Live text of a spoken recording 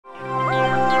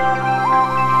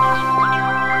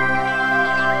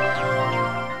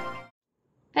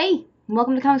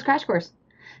Welcome to Comics Crash Course.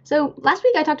 So, last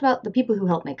week I talked about the people who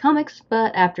helped make comics,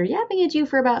 but after yapping at you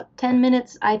for about 10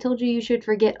 minutes, I told you should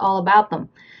forget all about them.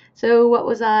 So, what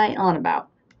was I on about?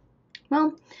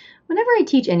 Well, whenever I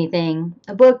teach anything,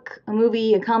 a book, a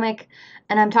movie, a comic,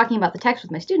 and I'm talking about the text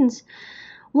with my students,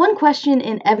 one question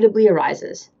inevitably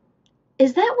arises.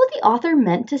 Is that what the author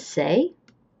meant to say?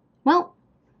 Well,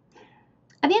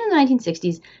 at the end of the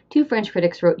 1960s, two French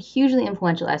critics wrote hugely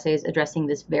influential essays addressing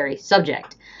this very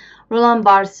subject. Roland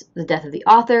Barthes' The Death of the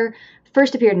Author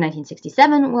first appeared in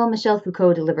 1967, while Michel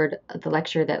Foucault delivered the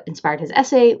lecture that inspired his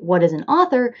essay, What is an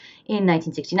Author, in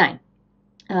 1969.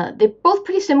 They're both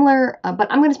pretty similar, but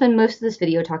I'm going to spend most of this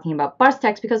video talking about Barthes'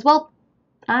 text because, well,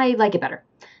 I like it better.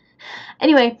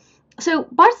 Anyway, so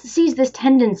Barthes sees this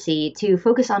tendency to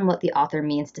focus on what the author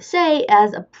means to say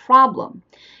as a problem.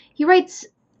 He writes,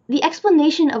 the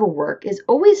explanation of a work is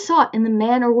always sought in the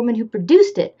man or woman who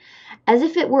produced it, as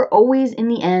if it were always in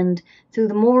the end, through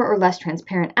the more or less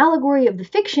transparent allegory of the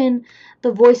fiction,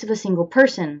 the voice of a single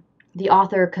person, the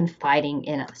author confiding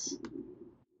in us.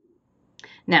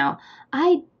 Now,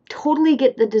 I totally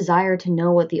get the desire to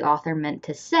know what the author meant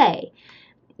to say.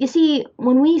 You see,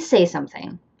 when we say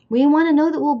something, we want to know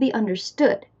that we'll be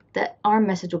understood, that our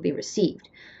message will be received.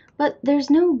 But there's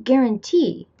no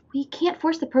guarantee. We can't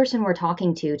force the person we're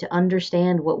talking to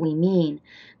understand what we mean,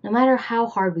 no matter how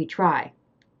hard we try.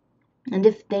 And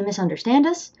if they misunderstand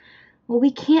us, well,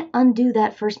 we can't undo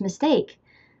that first mistake.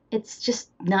 It's just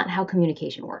not how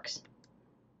communication works.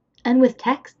 And with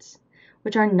texts,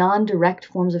 which are non-direct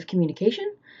forms of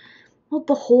communication, well,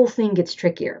 the whole thing gets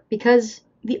trickier, because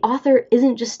the author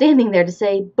isn't just standing there to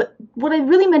say, but what I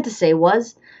really meant to say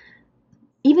was,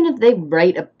 even if they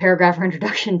write a paragraph or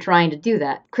introduction trying to do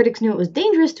that, critics knew it was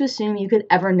dangerous to assume you could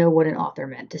ever know what an author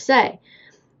meant to say.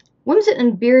 Wimsatt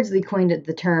and Beardsley coined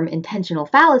the term intentional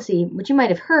fallacy, which you might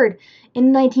have heard, in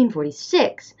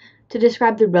 1946 to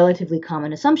describe the relatively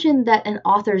common assumption that an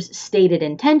author's stated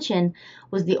intention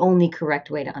was the only correct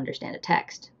way to understand a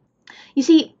text. You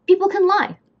see, people can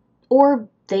lie, or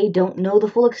they don't know the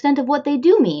full extent of what they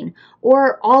do mean,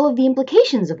 or all of the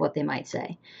implications of what they might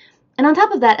say. And on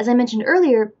top of that, as I mentioned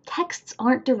earlier, texts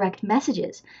aren't direct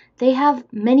messages. They have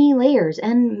many layers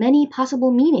and many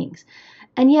possible meanings.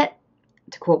 And yet,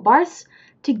 to quote Barthes,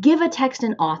 to give a text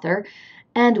an author,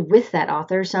 and with that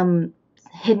author some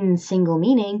hidden single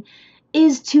meaning,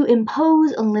 is to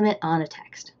impose a limit on a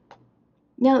text.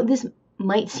 Now, this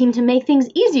might seem to make things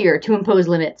easier to impose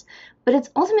limits, but it's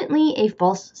ultimately a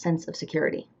false sense of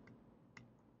security.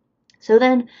 So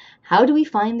then, how do we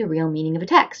find the real meaning of a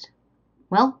text?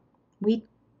 Well, we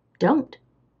don't,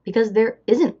 because there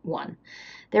isn't one.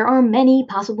 There are many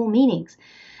possible meanings.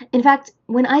 In fact,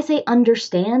 when I say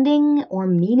understanding or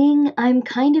meaning, I'm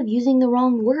kind of using the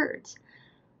wrong words.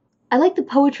 I like the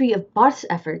poetry of Barthes'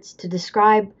 efforts to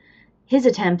describe his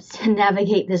attempts to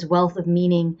navigate this wealth of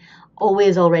meaning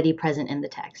always already present in the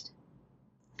text.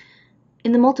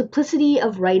 In the multiplicity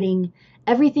of writing,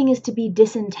 everything is to be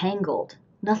disentangled,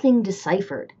 nothing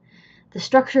deciphered. The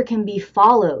structure can be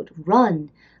followed, run,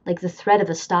 like the thread of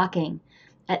a stocking,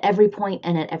 at every point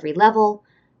and at every level,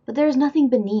 but there is nothing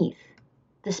beneath.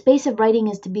 The space of writing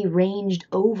is to be ranged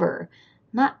over,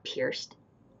 not pierced.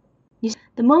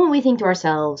 The moment we think to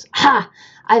ourselves, "Ha!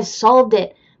 I've solved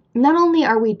it," not only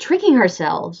are we tricking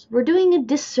ourselves, we're doing a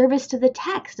disservice to the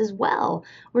text as well.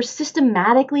 We're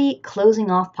systematically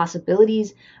closing off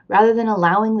possibilities rather than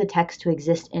allowing the text to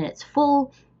exist in its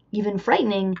full, even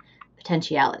frightening,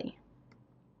 potentiality.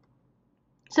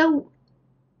 So,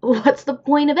 what's the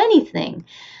point of anything?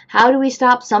 How do we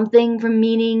stop something from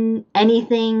meaning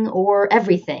anything or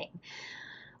everything?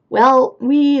 Well,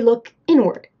 we look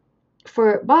inward.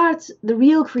 For Barthes, the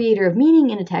real creator of meaning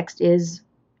in a text is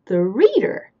the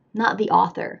reader, not the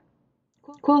author.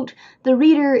 Quote, the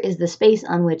reader is the space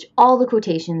on which all the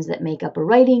quotations that make up a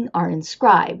writing are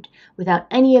inscribed, without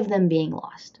any of them being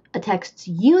lost. A text's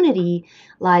unity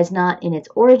lies not in its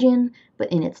origin,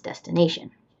 but in its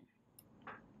destination.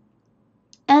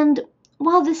 And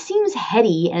while this seems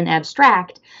heady and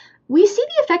abstract, we see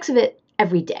the effects of it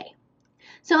every day.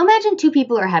 So imagine two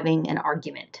people are having an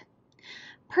argument.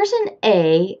 Person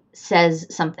A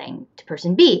says something to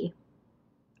person B,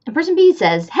 and person B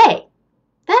says, hey,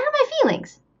 that hurt my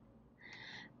feelings.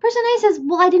 Person A says,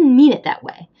 well, I didn't mean it that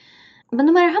way. But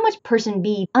no matter how much person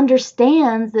B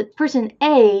understands that person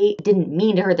A didn't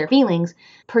mean to hurt their feelings,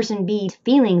 person B's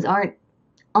feelings aren't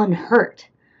unhurt.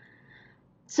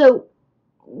 So,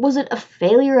 was it a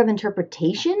failure of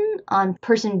interpretation on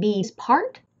person B's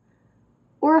part?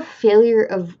 Or a failure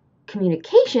of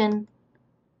communication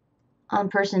on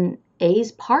person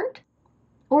A's part?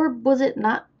 Or was it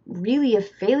not really a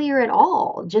failure at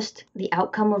all, just the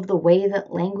outcome of the way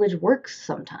that language works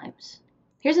sometimes.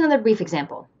 Here's another brief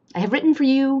example. I have written for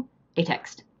you a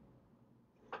text.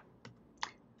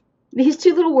 These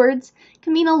two little words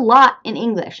can mean a lot in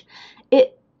English.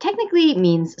 It technically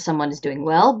means someone is doing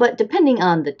well, but depending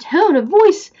on the tone of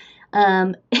voice,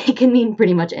 it can mean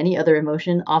pretty much any other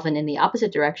emotion, often in the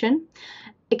opposite direction.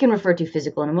 It can refer to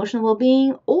physical and emotional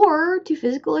well-being or to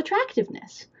physical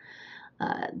attractiveness.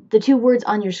 The two words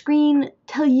on your screen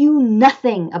tell you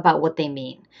nothing about what they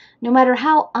mean, no matter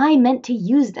how I meant to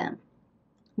use them.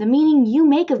 The meaning you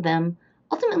make of them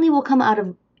ultimately will come out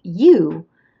of you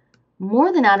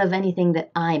more than out of anything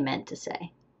that I meant to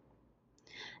say.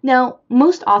 Now,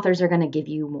 most authors are going to give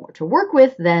you more to work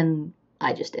with than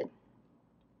I just did.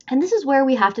 And this is where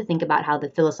we have to think about how the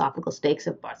philosophical stakes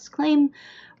of Barthes' claim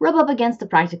rub up against the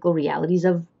practical realities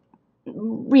of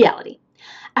reality.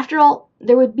 After all,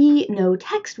 there would be no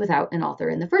text without an author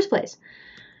in the first place.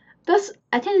 Thus,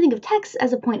 I tend to think of text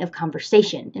as a point of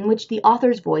conversation, in which the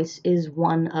author's voice is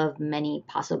one of many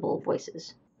possible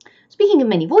voices. Speaking of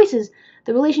many voices,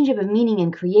 the relationship of meaning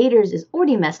and creators is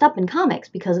already messed up in comics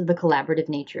because of the collaborative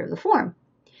nature of the form.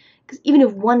 Because even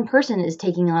if one person is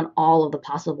taking on all of the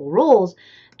possible roles,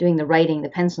 doing the writing, the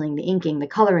penciling, the inking, the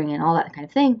coloring, and all that kind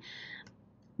of thing,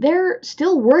 they're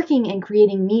still working and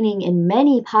creating meaning in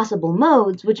many possible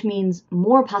modes, which means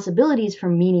more possibilities for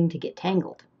meaning to get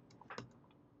tangled.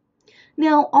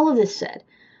 Now, all of this said,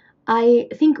 I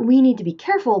think we need to be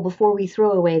careful before we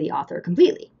throw away the author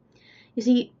completely. You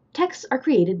see, texts are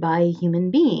created by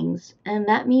human beings, and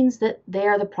that means that they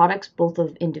are the products both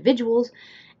of individuals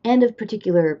and of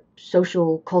particular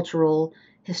social, cultural,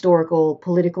 historical,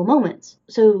 political moments.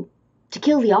 So to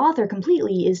kill the author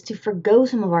completely is to forgo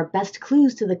some of our best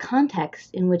clues to the context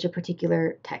in which a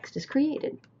particular text is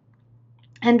created.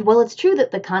 And while it's true that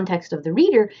the context of the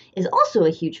reader is also a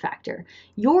huge factor,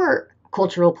 your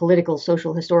cultural, political,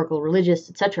 social, historical, religious,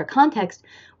 etc. context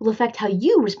will affect how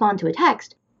you respond to a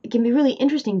text. It can be really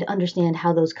interesting to understand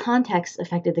how those contexts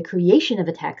affected the creation of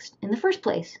a text in the first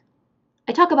place.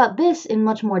 I talk about this in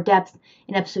much more depth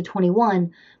in episode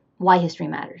 21, Why History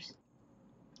Matters.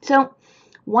 So,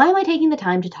 why am I taking the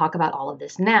time to talk about all of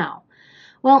this now?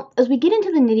 Well, as we get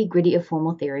into the nitty-gritty of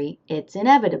formal theory, it's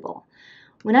inevitable.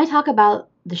 When I talk about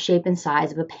the shape and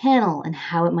size of a panel and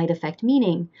how it might affect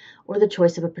meaning, or the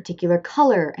choice of a particular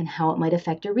color and how it might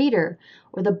affect a reader,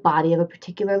 or the body of a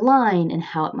particular line and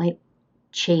how it might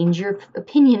change your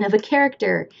opinion of a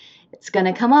character, it's going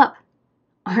to come up.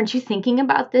 Aren't you thinking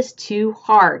about this too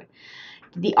hard?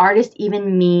 Did the artist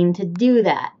even mean to do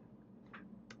that?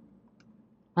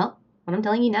 Well, what I'm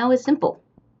telling you now is simple.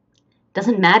 It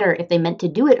doesn't matter if they meant to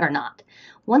do it or not.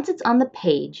 Once it's on the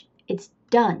page, it's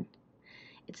done.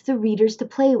 It's the readers to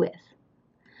play with.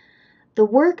 The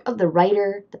work of the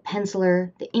writer, the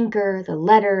penciler, the inker, the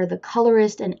letter, the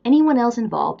colorist, and anyone else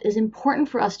involved is important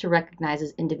for us to recognize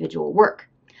as individual work.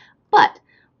 But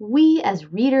we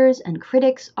as readers and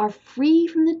critics are free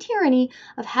from the tyranny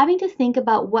of having to think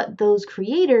about what those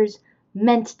creators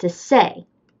meant to say.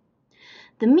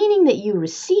 The meaning that you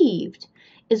received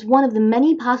is one of the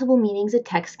many possible meanings a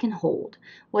text can hold,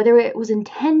 whether it was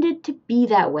intended to be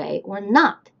that way or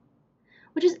not,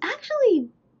 which is actually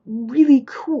really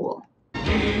cool.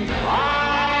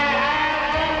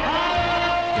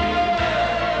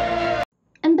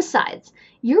 And besides,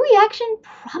 your reaction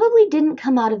probably didn't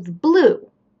come out of the blue.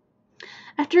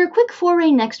 After a quick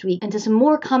foray next week into some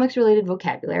more comics-related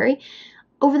vocabulary,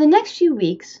 over the next few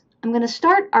weeks, I'm going to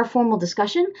start our formal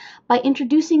discussion by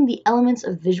introducing the elements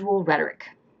of visual rhetoric.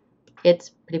 It's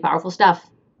pretty powerful stuff.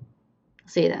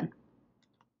 See you then.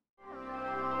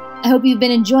 I hope you've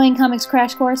been enjoying Comics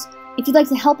Crash Course. If you'd like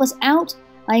to help us out,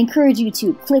 I encourage you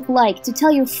to click like, to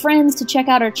tell your friends to check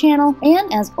out our channel,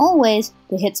 and as always,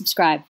 to hit subscribe.